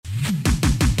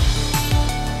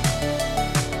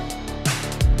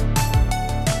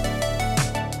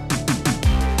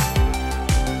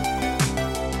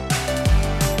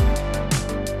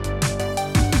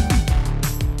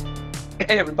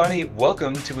Hey everybody,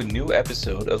 welcome to a new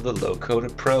episode of the Low Code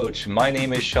Approach. My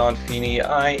name is Sean Feeney.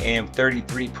 I am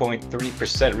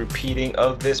 33.3% repeating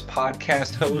of this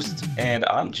podcast host, and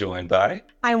I'm joined by...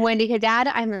 I'm Wendy Haddad.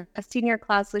 I'm a senior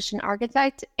cloud solution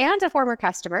architect and a former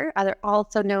customer,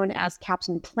 also known as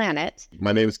Captain Planet.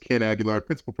 My name is Ken Aguilar,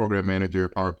 Principal Program Manager,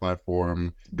 Power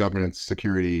Platform, Governance,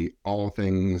 Security. All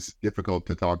things difficult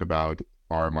to talk about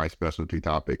are my specialty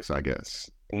topics, I guess.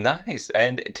 Nice.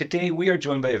 And today we are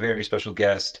joined by a very special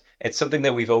guest. It's something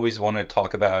that we've always wanted to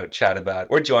talk about, chat about.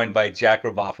 We're joined by Jack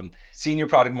Rowbotham, Senior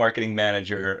Product Marketing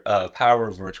Manager of Power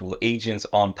Virtual Agents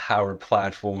on Power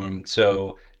Platform.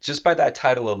 So just by that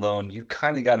title alone, you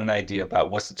kind of got an idea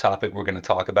about what's the topic we're going to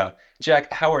talk about.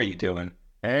 Jack, how are you doing?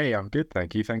 Hey, I'm good,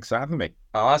 thank you. Thanks for having me.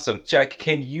 Awesome. Jack,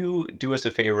 can you do us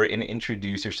a favor and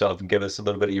introduce yourself and give us a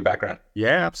little bit of your background?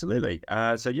 Yeah, absolutely.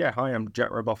 Hi, I'm Jack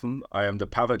Rowbotham. I am the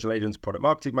Power Virtual Agents Product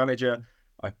Marketing Manager.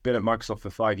 I've been at Microsoft for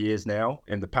 5 years now.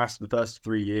 In the past, the first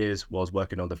 3 years was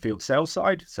working on the field sales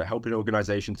side, so helping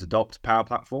organizations adopt Power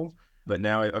Platform. But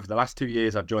now, over the last 2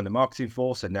 years, I've joined the marketing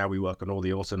force, and now we work on all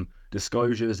the awesome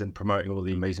disclosures and promoting all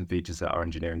the amazing features that our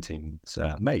engineering teams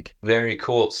make. Very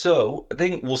cool. So I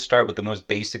think we'll start with the most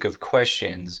basic of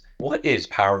questions. What is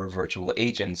Power Virtual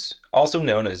Agents, also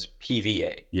known as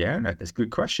PVA? Yeah, that's a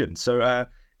good question. So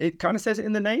it kind of says it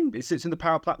in the name. It sits in the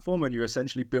Power Platform, and you're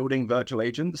essentially building virtual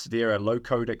agents via a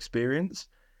low-code experience.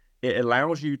 It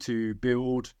allows you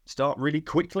to start really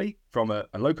quickly from a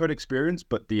low-code experience,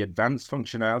 but the advanced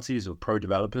functionalities of pro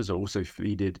developers are also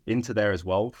feeded into there as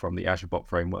well from the Azure Bot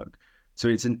Framework. So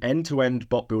it's an end-to-end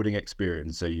bot building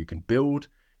experience. So you can build,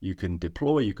 you can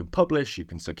deploy, you can publish, you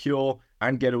can secure,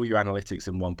 and get all your analytics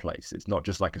in one place. It's not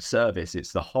just like a service,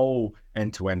 it's the whole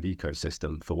end-to-end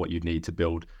ecosystem for what you need to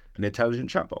build an intelligent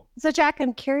chatbot. So Jack,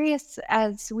 I'm curious,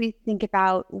 as we think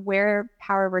about where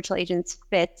Power Virtual Agents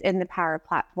fit in the Power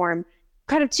Platform,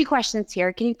 kind of two questions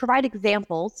here. Can you provide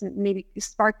examples and maybe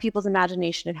spark people's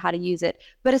imagination of how to use it,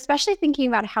 but especially thinking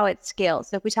about how it scales?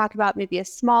 So if we talk about maybe a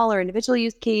small or individual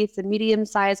use case, a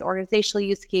medium-sized organizational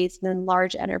use case, and then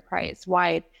large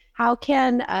enterprise-wide, how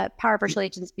can Power Virtual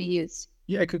Agents be used?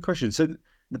 Yeah, good question. So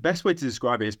the best way to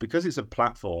describe it is because it's a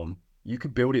platform, you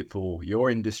can build it for your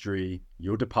industry,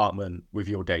 your department with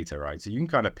your data, right? So you can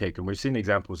kind of pick, and we've seen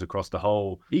examples across the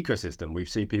whole ecosystem. We've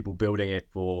seen people building it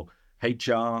for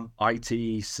HR,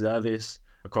 IT, service,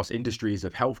 across industries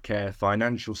of healthcare,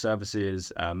 financial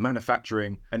services,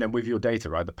 manufacturing, and then with your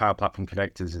data, right? The Power Platform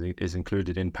Connector is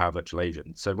included in Power Virtual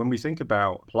Agent. So when we think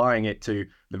about applying it to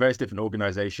the various different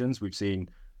organizations, we've seen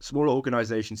smaller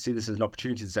organizations see this as an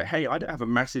opportunity to say, hey, I don't have a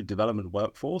massive development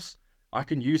workforce. I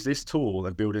can use this tool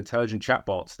and build intelligent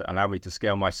chatbots that allow me to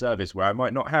scale my service where I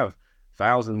might not have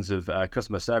thousands of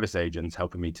customer service agents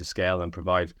helping me to scale and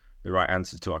provide the right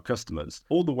answers to our customers.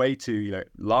 All the way to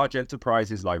large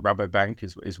enterprises like Rowbotham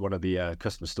is one of the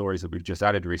customer stories that we've just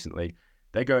added recently.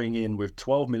 They're going in with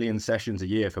 12 million sessions a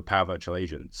year for Power Virtual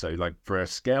Agents. So for a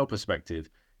scale perspective,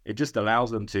 it just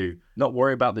allows them to not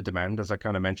worry about the demand. As I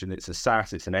kind of mentioned, it's a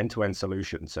SaaS, it's an end-to-end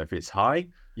solution. So if it's high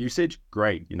usage,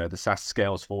 great, the SaaS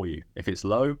scales for you. If it's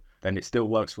low, then it still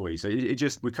works for you. So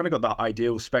we kind of got that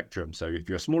ideal spectrum. So if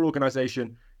you're a small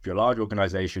organization, if you're a large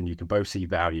organization, you can both see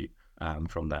value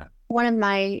from that. One of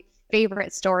my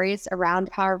favorite stories around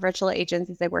Power Virtual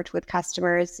Agents as I worked with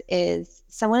customers is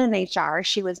someone in HR.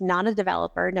 She was not a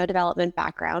developer, no development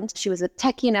background. She was a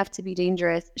techie enough to be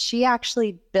dangerous. She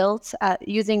actually built,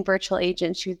 using virtual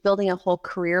agents, she was building a whole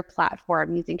career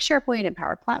platform using SharePoint and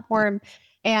Power Platform.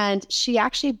 And she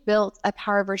actually built a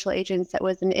Power Virtual Agents that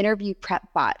was an interview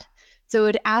prep bot. So it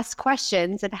would ask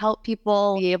questions and help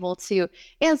people be able to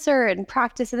answer and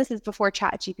practice. And this is before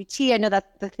ChatGPT. I know that's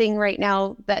the thing right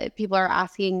now that people are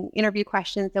asking interview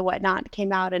questions and whatnot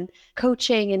came out, and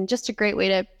coaching, and just a great way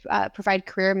to provide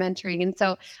career mentoring. And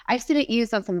so I've seen it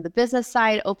used on some of the business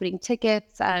side, opening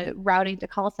tickets, routing to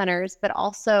call centers, but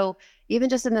also even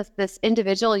just in this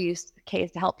individual use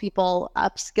case to help people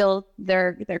upskill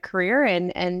their career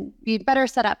and be better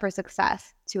set up for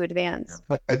success to advance.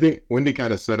 I think Wendy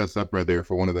kind of set us up right there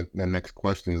for one of the next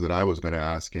questions that I was going to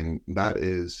ask. And that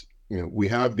is, we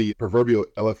have the proverbial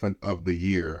elephant of the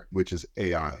year, which is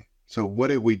AI. So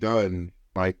what have we done,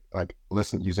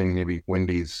 using maybe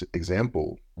Wendy's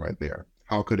example right there?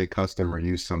 How could a customer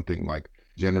use something like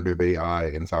generative AI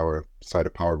inside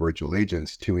of Power Virtual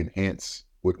Agents to enhance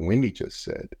what Wendy just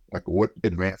said? What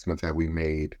advancements have we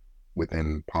made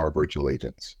within Power Virtual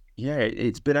Agents? Yeah,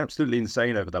 it's been absolutely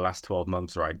insane over the last 12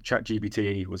 months, right?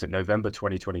 ChatGPT was in November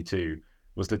 2022,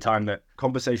 was the time that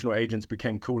conversational agents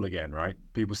became cool again, right?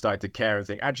 People started to care and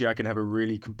think, actually, I can have a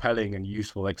really compelling and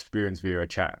useful experience via a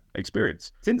chat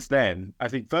experience. Since then, I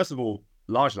think, first of all,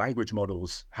 large language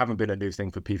models haven't been a new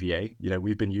thing for PVA.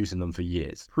 We've been using them for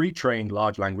years. Pre-trained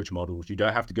large language models, you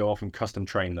don't have to go off and custom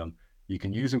train them. You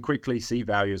can use them quickly, see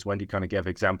values, Wendy kind of gave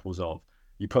examples of.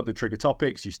 You put the trigger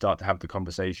topics, you start to have the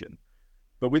conversation.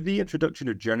 But with the introduction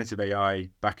of generative AI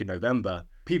back in November,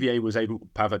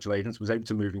 Power Virtual Agents was able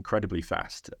to move incredibly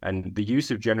fast. And the use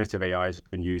of generative AI has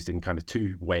been used in kind of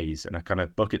two ways, and I kind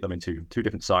of bucket them into two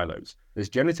different silos. There's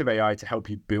generative AI to help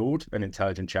you build an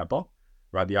intelligent chatbot,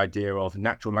 right? The idea of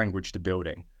natural language to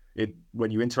building.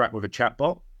 When you interact with a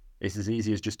chatbot, it's as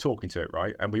easy as just talking to it,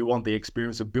 right? And we want the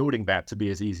experience of building that to be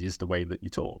as easy as the way that you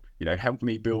talk. Help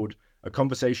me build a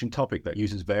conversation topic that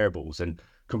uses variables and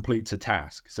completes a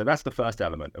task. So that's the first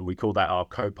element, and we call that our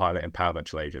Copilot in Power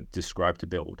Virtual Agent, describe to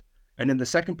build. And then the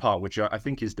second part, which I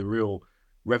think is the real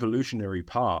revolutionary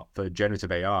part for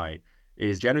generative AI,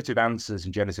 is generative answers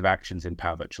and generative actions in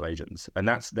Power Virtual Agents. And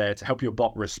that's there to help your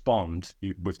bot respond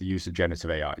with the use of generative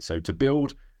AI. So to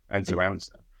build and to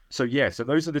answer. So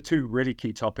those are the two really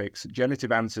key topics.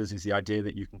 Generative answers is the idea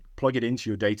that you can plug it into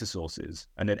your data sources,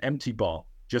 and an empty bot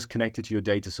just connected to your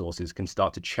data sources can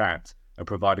start to chat and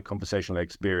provide a conversational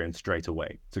experience straight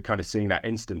away. So kind of seeing that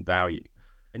instant value.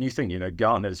 And you think,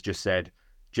 Gartner's just said,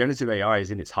 generative AI is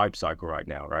in its hype cycle right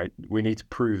now, right? We need to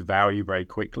prove value very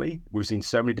quickly. We've seen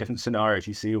so many different scenarios.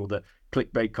 You see all the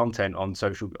clickbait content on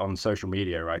social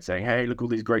media, right? Saying, hey, look, all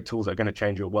these great tools that are going to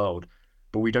change your world.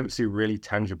 But we don't see really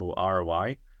tangible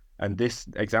ROI. And this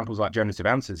examples like generative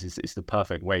answers is the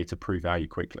perfect way to prove value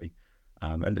quickly.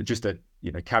 And just a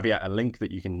caveat, a link that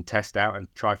you can test out and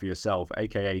try for yourself,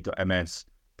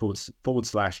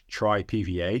 aka.ms/try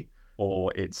PVA,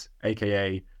 or it's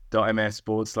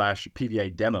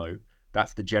aka.ms/PVA demo.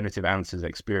 That's the generative answers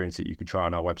experience that you can try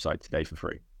on our website today for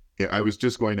free. Yeah, I was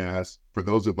just going to ask, for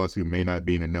those of us who may not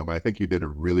be in the know, but I think you did a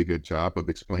really good job of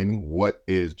explaining what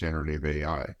is generative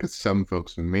AI, because some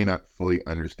folks may not fully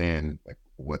understand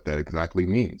what that exactly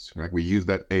means. Right? We use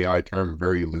that AI term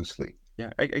very loosely.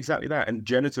 Yeah, exactly that. And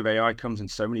generative AI comes in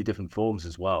so many different forms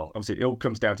as well. Obviously, it all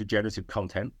comes down to generative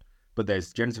content, but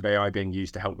there's generative AI being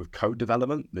used to help with code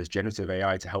development. There's generative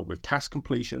AI to help with task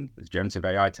completion. There's generative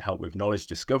AI to help with knowledge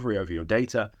discovery over your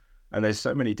data. And there's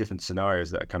so many different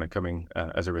scenarios that are kind of coming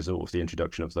as a result of the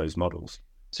introduction of those models.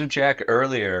 So Jack,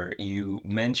 earlier you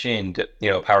mentioned,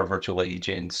 Power Virtual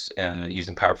Agents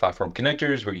using Power Platform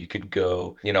connectors where you could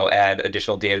go, add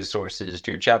additional data sources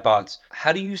to your chatbots.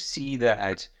 How do you see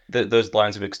that those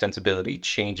lines of extensibility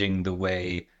changing the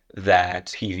way that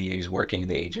PVA is working in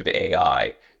the age of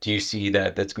AI? Do you see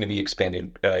that that's going to be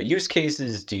expanded use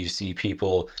cases? Do you see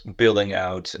people building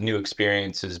out new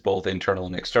experiences, both internal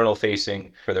and external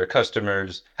facing for their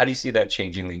customers? How do you see that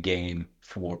changing the game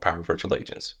for Power Virtual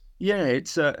Agents? Yeah,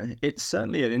 it's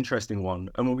certainly an interesting one.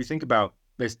 And when we think about,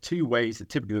 there's two ways that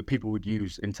typically that people would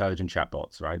use intelligent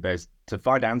chatbots, right? There's to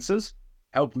find answers,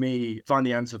 help me find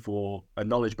the answer for a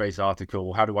knowledge-based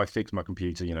article. How do I fix my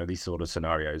computer? These sort of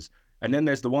scenarios. And then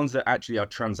there's the ones that actually are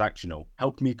transactional.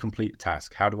 Help me complete a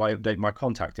task. How do I update my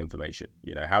contact information?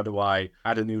 How do I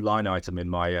add a new line item in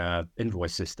my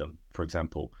invoice system, for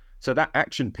example? So that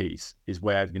action piece is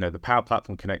where, the Power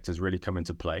Platform connectors really come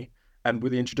into play. And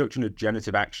with the introduction of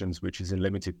generative actions, which is in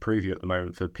limited preview at the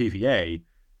moment for PVA,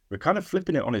 we're kind of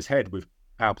flipping it on its head with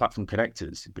Power Platform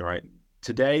connectors, right?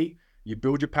 Today, you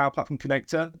build your Power Platform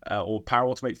connector or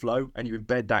Power Automate Flow, and you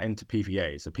embed that into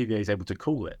PVA. So PVA is able to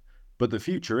call it. But the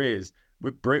future is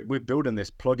we're building this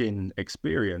plugin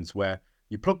experience where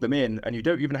you plug them in and you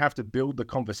don't even have to build the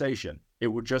conversation. It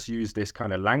will just use this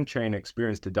kind of LangChain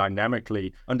experience to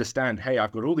dynamically understand, hey,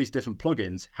 I've got all these different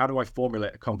plugins. How do I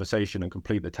formulate a conversation and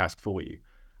complete the task for you?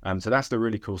 So that's the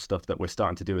really cool stuff that we're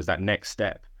starting to do as that next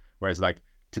step. Whereas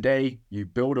today, you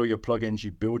build all your plugins,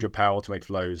 you build your Power Automate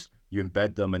flows, you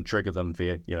embed them and trigger them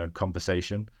via,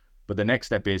 conversation. But the next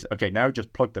step is, okay, now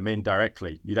just plug them in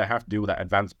directly. You don't have to do all that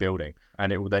advanced building,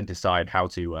 and it will then decide how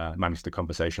to manage the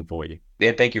conversation for you.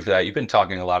 Yeah, thank you for that. You've been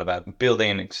talking a lot about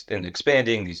building and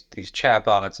expanding these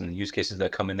chatbots and the use cases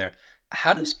that come in there.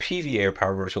 How does PVA or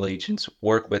Power Virtual Agents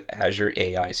work with Azure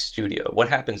AI Studio? What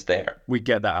happens there? We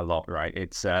get that a lot, right?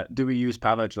 It's do we use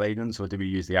Power Virtual Agents or do we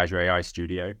use the Azure AI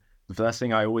Studio? The first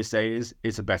thing I always say is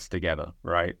it's a best together,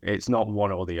 right? It's not one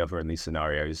or the other in these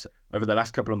scenarios. Over the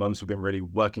last couple of months, we've been really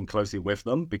working closely with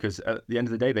them because at the end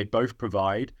of the day, they both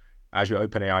provide Azure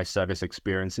OpenAI service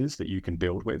experiences that you can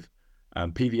build with.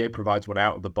 PVA provides one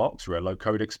out of the box for a low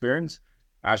code experience.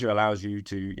 Azure allows you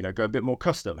to, go a bit more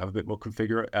custom, have a bit more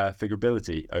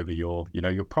configurability over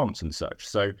your prompts and such.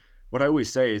 So what I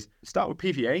always say is start with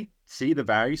PVA, see the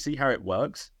value, see how it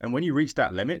works. And when you reach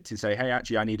that limit to say, hey,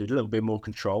 actually, I need a little bit more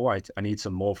control. I need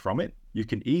some more from it. You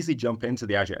can easily jump into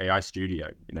the Azure AI Studio,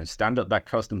 stand up that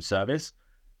custom service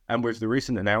And with the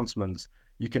recent announcements,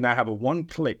 you can now have a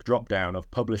one-click drop-down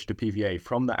of publish to PVA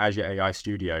from the Azure AI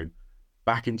Studio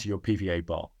back into your PVA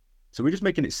bot. So we're just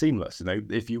making it seamless.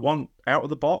 If you want out of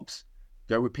the box,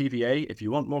 go with PVA. If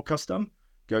you want more custom,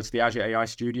 go to the Azure AI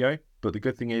Studio. But the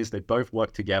good thing is they both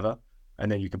work together,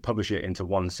 and then you can publish it into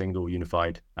one single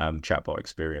unified chatbot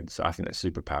experience. So I think that's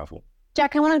super powerful.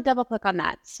 Jack, I want to double click on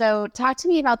that. So talk to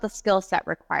me about the skill set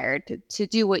required to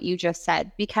do what you just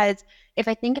said, because if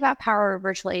I think about Power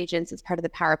Virtual Agents as part of the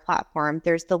Power Platform,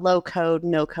 there's the low code,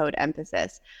 no code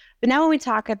emphasis. But now when we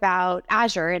talk about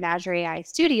Azure and Azure AI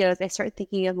Studios, I start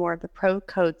thinking of more of the pro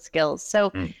code skills.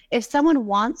 So if someone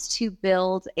wants to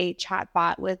build a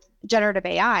chatbot with generative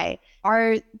AI,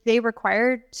 are they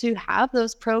required to have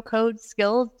those pro code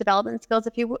skills, development skills,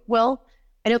 if you will?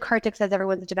 I know Kartik says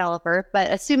everyone's a developer,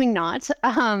 but assuming not,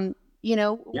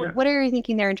 what are you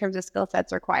thinking there in terms of skill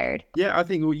sets required? Yeah, I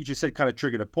think what you just said kind of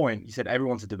triggered a point. You said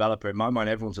everyone's a developer. In my mind,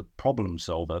 everyone's a problem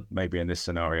solver, maybe in this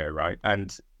scenario, right?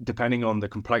 And depending on the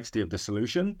complexity of the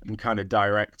solution, and kind of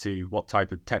direct to what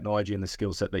type of technology and the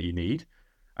skill set that you need.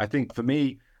 I think for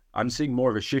me, I'm seeing more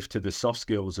of a shift to the soft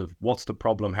skills of what's the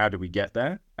problem, how do we get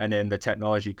there? And then the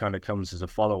technology kind of comes as a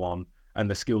follow-on, and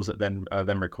the skills that then are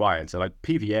then required. So like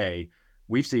PVA,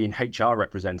 we've seen HR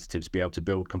representatives be able to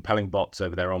build compelling bots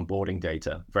over their onboarding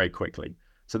data very quickly.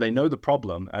 So they know the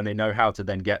problem and they know how to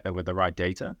then get there with the right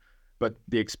data. But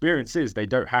the experience is they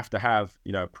don't have to have,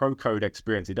 pro code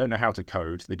experience. They don't know how to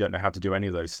code. They don't know how to do any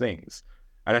of those things.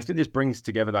 And I think this brings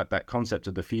together that concept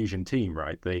of the fusion team,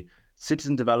 right? The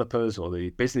citizen developers or the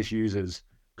business users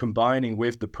combining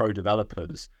with the pro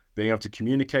developers, being able to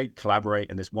communicate, collaborate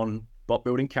in this one bot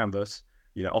building canvas,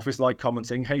 Office-like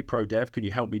commenting, hey, pro dev, can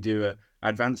you help me do a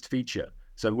advanced feature?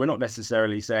 So we're not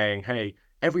necessarily saying, hey,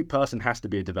 every person has to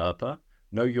be a developer.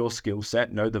 Know your skill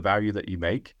set, know the value that you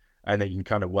make, and then you can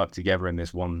kind of work together in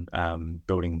this one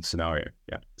building scenario.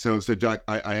 Yeah. So Jack,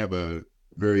 I have a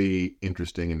very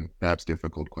interesting and perhaps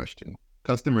difficult question.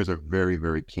 Customers are very,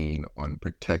 very keen on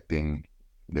protecting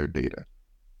their data.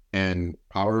 And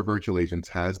Power Virtual Agents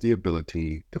has the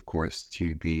ability, of course,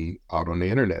 to be out on the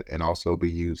internet and also be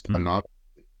used anonymously.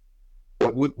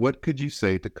 What could you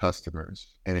say to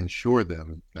customers and ensure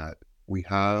them that we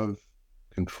have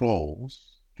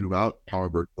controls throughout Power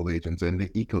Virtual Agents and the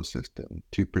ecosystem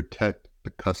to protect the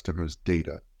customer's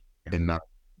data and not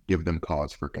give them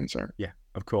cause for concern? Yeah,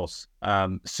 of course.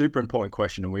 Super important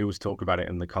question. And we always talk about it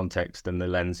in the context and the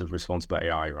lens of responsible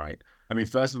AI, right? I mean,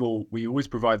 first of all, we always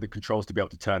provide the controls to be able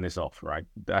to turn this off, right?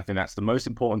 I think that's the most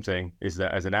important thing, is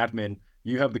that as an admin,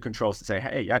 you have the controls to say,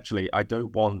 hey, actually, I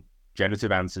don't want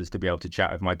generative answers to be able to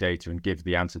chat with my data and give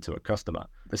the answer to a customer.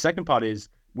 The second part is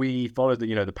we follow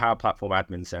the Power Platform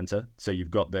Admin Center. So you've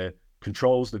got the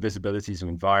controls, the visibilities of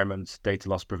environments, data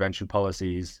loss prevention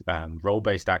policies,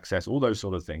 role-based access, all those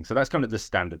sort of things. So that's kind of the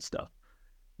standard stuff.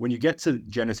 When you get to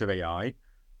generative AI,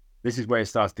 this is where it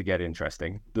starts to get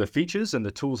interesting. The features and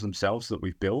the tools themselves that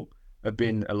we've built have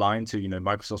been aligned to,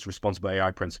 Microsoft's responsible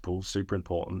AI principles, super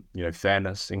important,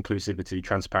 fairness, inclusivity,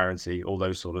 transparency, all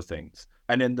those sort of things.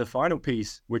 And then the final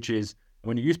piece, which is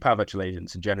when you use Power Virtual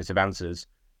Agents and generative answers,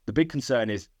 the big concern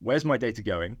is where's my data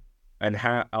going and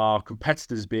how are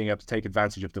competitors being able to take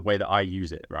advantage of the way that I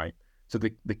use it, right? So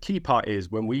the key part is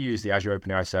when we use the Azure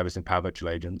OpenAI service in Power Virtual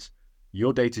Agents,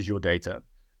 your data is your data,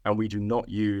 and we do not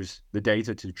use the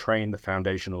data to train the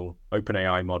foundational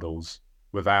OpenAI models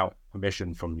without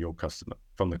permission from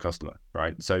the customer,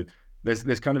 right? So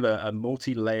there's kind of a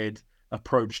multi-layered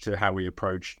approach to how we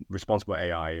approach responsible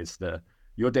AI. Is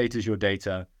your data is your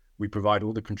data. We provide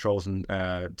all the controls and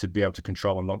to be able to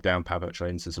control and lock down Power Virtual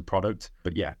Agents as a product.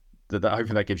 But yeah,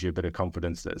 hopefully that gives you a bit of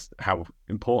confidence that's how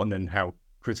important and how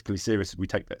critically serious we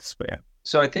take this. But yeah.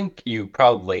 So I think you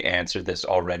probably answered this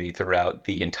already throughout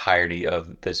the entirety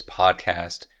of this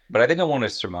podcast, but I think I want to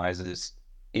surmise this.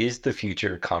 Is the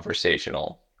future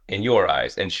conversational in your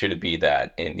eyes, and should it be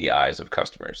that in the eyes of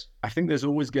customers? I think there's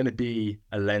always going to be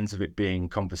a lens of it being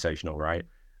conversational, right?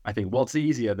 I think what's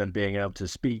easier than being able to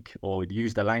speak or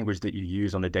use the language that you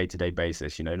use on a day-to-day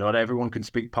basis? Not everyone can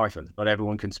speak Python. Not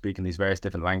everyone can speak in these various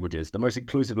different languages. The most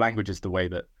inclusive language is the way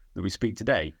that we speak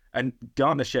today. And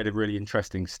Gartner shared a really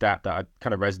interesting stat that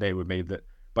kind of resonated with me, that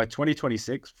by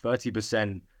 2026,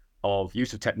 30% of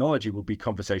use of technology will be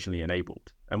conversationally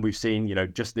enabled. And we've seen,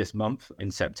 just this month in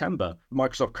September,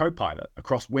 Microsoft Copilot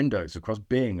across Windows, across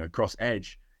Bing, across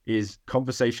Edge, is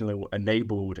conversationally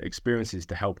enabled experiences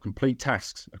to help complete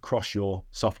tasks across your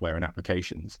software and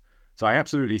applications. So I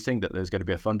absolutely think that there's going to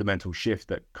be a fundamental shift,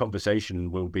 that conversation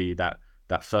will be that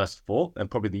first thought and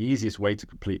probably the easiest way to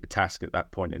complete a task at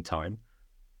that point in time.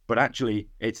 But actually,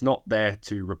 it's not there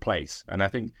to replace. And I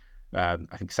think I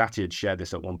think Satya had shared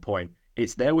this at one point.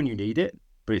 It's there when you need it,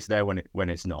 but it's there when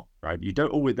it's not, right? You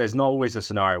don't always, there's not always a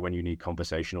scenario when you need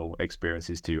conversational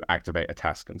experiences to activate a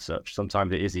task and such.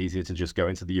 Sometimes it is easier to just go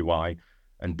into the UI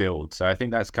and build. So I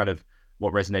think that's kind of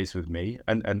what resonates with me.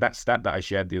 And that stat that I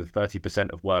shared, the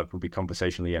 30% of work will be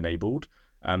conversationally enabled.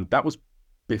 That was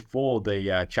before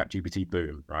the ChatGPT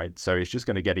boom, right? So it's just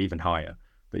going to get even higher.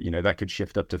 But, that could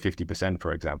shift up to 50%,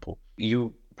 for example.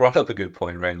 You brought up a good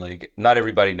point, right? Like not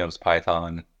everybody knows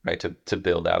Python, right? To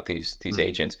build out these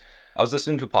agents. I was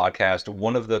listening to a podcast.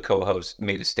 One of the co-hosts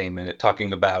made a statement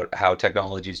talking about how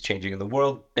technology is changing in the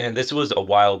world. And this was a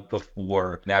while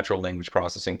before natural language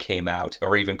processing came out,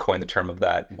 or even coined the term of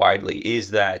that widely, is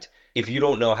that if you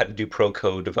don't know how to do pro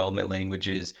code development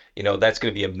languages, that's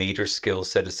going to be a major skill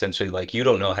set, essentially. Like you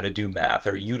don't know how to do math,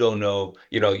 or you don't know,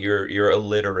 you're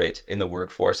illiterate in the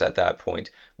workforce at that point.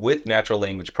 With natural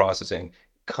language processing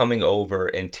coming over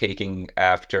and taking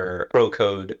after pro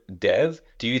code dev,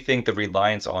 do you think the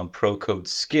reliance on pro code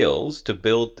skills to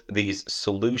build these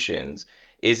solutions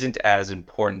isn't as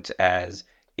important as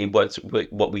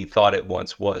what we thought it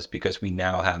once was, because we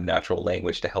now have natural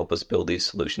language to help us build these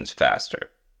solutions faster?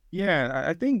 Yeah,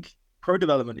 I think pro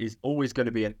development is always going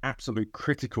to be an absolute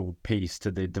critical piece to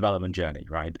the development journey,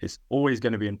 right? It's always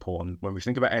going to be important. When we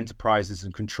think about enterprises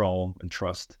and control and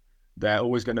trust, they're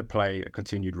always going to play a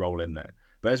continued role in there.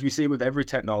 But as we see with every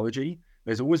technology,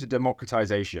 there's always a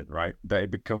democratization, right? That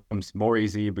it becomes more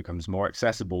easy, it becomes more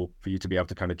accessible for you to be able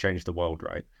to kind of change the world,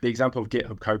 right? The example of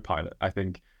GitHub Copilot, I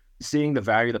think seeing the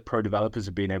value that pro developers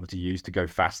have been able to use to go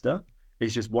faster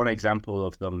is just one example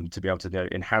of them to be able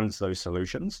to enhance those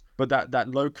solutions. But that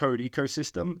low code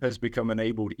ecosystem has become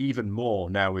enabled even more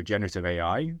now with generative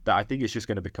AI, that I think is just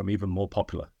going to become even more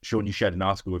popular. Sean, you shared an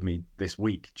article with me this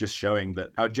week just showing that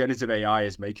how generative AI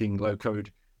is making low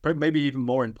code maybe even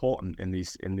more important in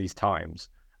these times.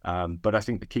 But I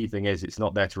think the key thing is it's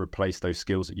not there to replace those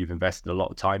skills that you've invested a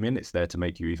lot of time in. It's there to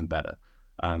make you even better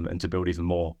and to build even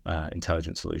more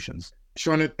intelligent solutions.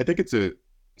 Sean, I think it's a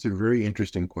very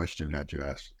interesting question that you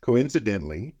asked.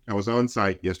 Coincidentally, I was on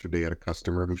site yesterday at a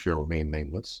customer who shall remain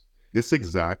nameless. This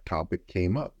exact topic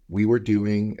came up. We were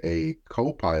doing a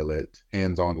Copilot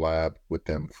hands-on lab with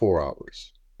them 4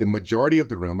 hours. The majority of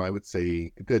the room, I would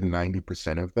say a good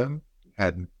 90% of them,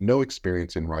 had no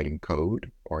experience in writing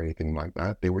code or anything like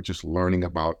that. They were just learning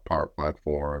about Power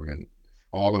Platform and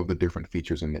all of the different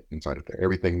features inside of there.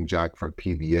 Everything jacked from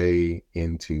PVA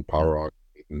into Power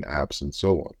Automate and apps and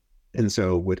so on. And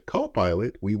so with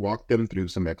Copilot, we walked them through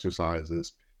some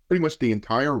exercises. Pretty much the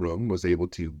entire room was able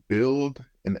to build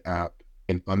an app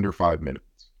in under 5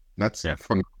 minutes. That's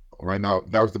phenomenal. Right now,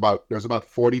 there's about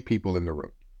 40 people in the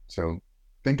room. So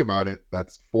think about it.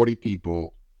 That's 40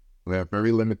 people who have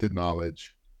very limited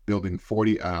knowledge building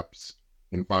 40 apps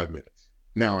in 5 minutes.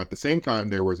 Now, at the same time,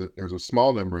 there was a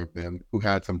small number of them who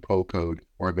had some pro code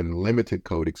or even limited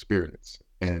code experience.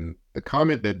 And the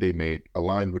comment that they made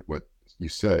aligned with what you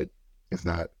said, is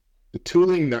that the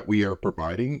tooling that we are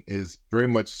providing is very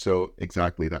much so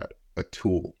exactly that, a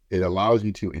tool. It allows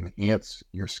you to enhance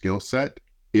your skill set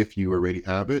if you already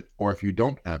have it, or if you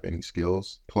don't have any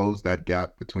skills, close that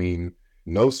gap between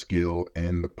no skill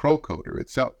and the pro coder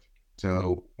itself.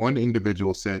 So one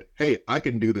individual said, hey, I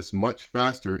can do this much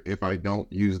faster if I don't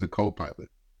use the Copilot,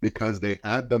 because they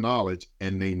had the knowledge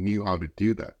and they knew how to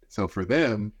do that. So for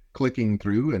them, clicking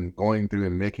through and going through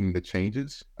and making the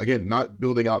changes, again, not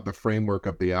building out the framework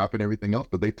of the app and everything else,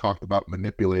 but they talked about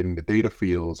manipulating the data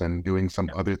fields and doing some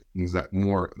other things that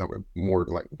were more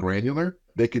like granular.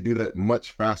 They could do that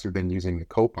much faster than using the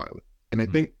Copilot. And I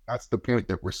think that's the point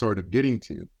that we're sort of getting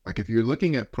to. Like if you're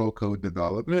looking at pro code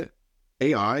development,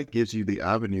 AI gives you the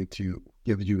avenue to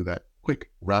give you that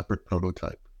quick, rapid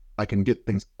prototype. I can get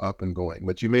things up and going.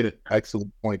 But you made an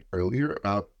excellent point earlier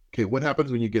about, okay, what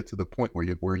happens when you get to the point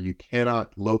where you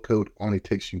cannot, low code only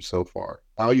takes you so far?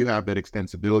 How you have that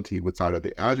extensibility inside of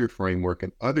the Azure framework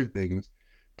and other things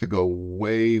to go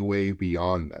way, way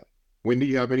beyond that. Wendy,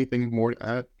 you have anything more to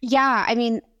add? Yeah, I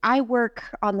mean, I work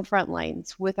on the front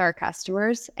lines with our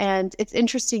customers, and it's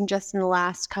interesting just in the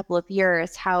last couple of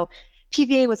years how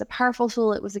PVA was a powerful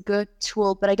tool, it was a good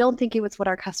tool, but I don't think it was what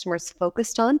our customers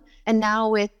focused on. And now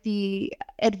with the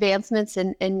advancements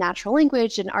in natural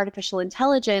language and artificial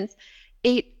intelligence,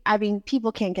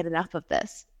 people can't get enough of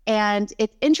this. And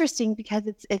it's interesting because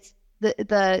it's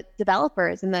the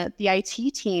developers and the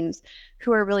IT teams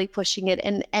who are really pushing it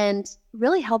and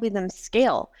really helping them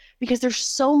scale, because there's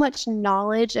so much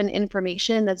knowledge and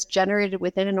information that's generated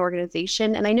within an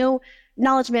organization. And I know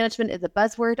knowledge management is a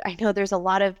buzzword. I know there's a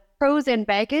lot of pros and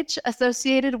baggage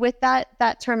associated with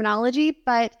that terminology,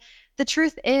 but the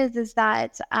truth is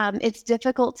that it's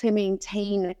difficult to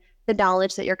maintain the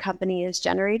knowledge that your company is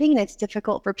generating, and it's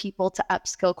difficult for people to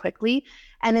upskill quickly.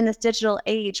 And in this digital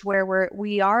age where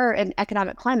we are an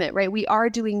economic climate, right? We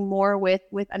are doing more with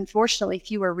unfortunately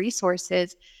fewer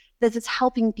resources. This is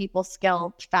helping people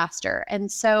scale faster.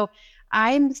 And so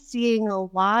I'm seeing a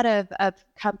lot of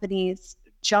companies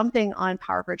jumping on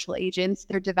Power Virtual Agents,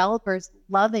 their developers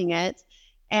loving it,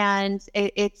 and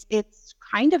it's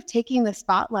kind of taking the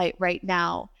spotlight right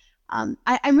now.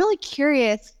 I'm really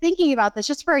curious thinking about this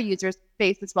just for our users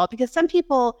base as well, because some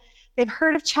people, they've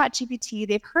heard of ChatGPT,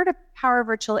 they've heard of Power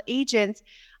Virtual Agents.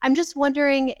 I'm just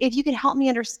wondering if you can help me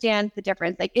understand the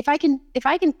difference. Like if I can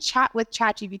chat with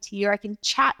ChatGPT, or I can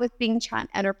chat with Bing Chat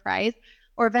Enterprise,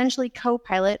 or eventually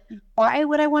Copilot, why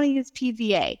would I want to use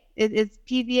PVA? Is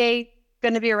PVA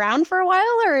going to be around for a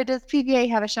while, or does PVA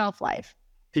have a shelf life?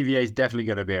 PVA is definitely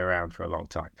going to be around for a long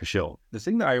time, for sure. The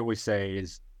thing that I always say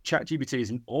is ChatGPT is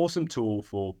an awesome tool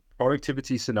for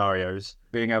productivity scenarios,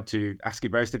 being able to ask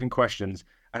it various different questions.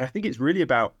 And I think it's really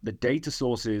about the data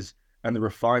sources and the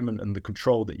refinement and the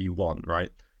control that you want, right?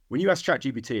 When you ask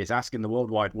ChatGPT, it's asking the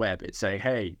World Wide Web. It's saying,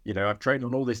 hey, I've trained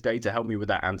on all this data, help me with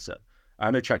that answer.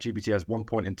 I know ChatGPT has one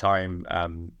point in time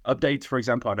updates, for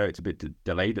example. I know it's a bit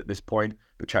delayed at this point,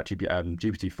 but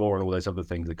GPT-4 and all those other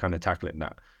things are kind of tackling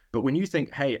that. But when you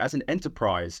think, hey, as an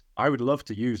enterprise, I would love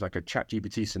to use like a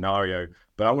ChatGPT scenario,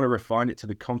 but I want to refine it to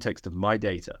the context of my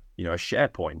data, a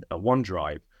SharePoint, a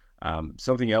OneDrive,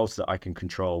 something else that I can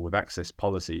control with access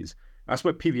policies. That's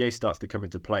where PVA starts to come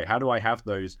into play. How do I have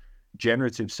those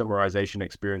generative summarization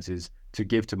experiences to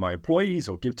give to my employees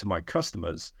or give to my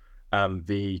customers?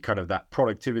 The kind of that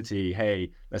productivity,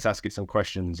 hey, let's ask it some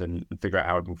questions and figure out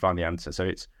how I can find the answer.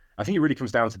 So I think it really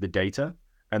comes down to the data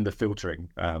and the filtering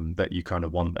that you kind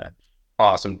of want there.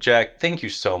 Awesome. Jack, thank you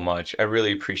so much. I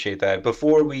really appreciate that.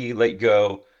 Before we let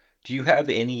go, do you have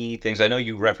any things? I know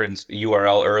you referenced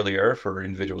URL earlier for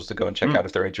individuals to go and check out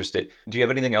if they're interested. Do you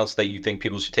have anything else that you think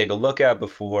people should take a look at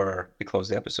before we close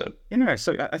the episode?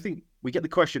 So I think we get the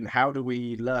question, how do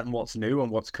we learn what's new and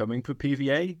what's coming for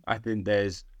PVA? I think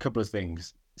there's a couple of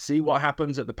things. See what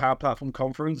happens at the Power Platform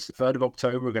Conference. 3rd of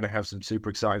October, we're going to have some super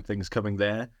exciting things coming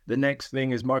there. The next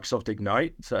thing is Microsoft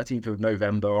Ignite, 13th of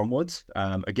November onwards.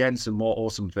 Again, some more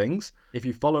awesome things. If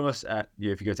you follow us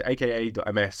if you go to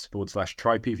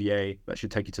aka.ms/trypva, that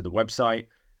should take you to the website.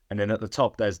 And then at the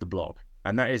top, there's the blog.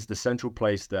 And that is the central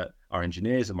place that our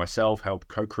engineers and myself help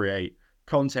co-create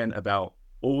content about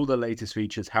all the latest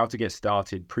features, how to get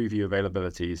started, preview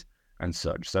availabilities, and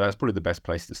such. So that's probably the best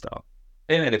place to start.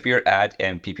 And if you're at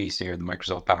MPPC, or the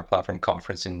Microsoft Power Platform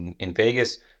Conference in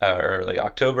Vegas, early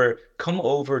October, come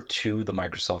over to the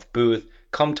Microsoft booth.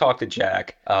 Come talk to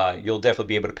Jack. You'll definitely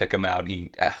be able to pick him out.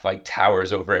 He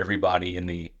towers over everybody in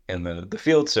the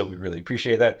field, so we really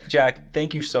appreciate that. Jack,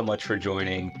 thank you so much for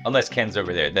joining. Unless Ken's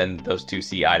over there, then those two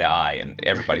see eye to eye, and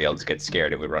everybody else gets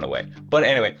scared and we run away. But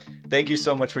anyway, thank you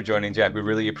so much for joining, Jack. We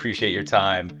really appreciate your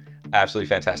time. Absolutely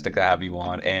fantastic to have you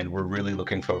on, and we're really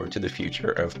looking forward to the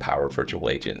future of Power Virtual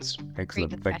Agents.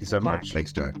 Excellent. Thank you so much.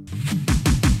 Thanks, Jack.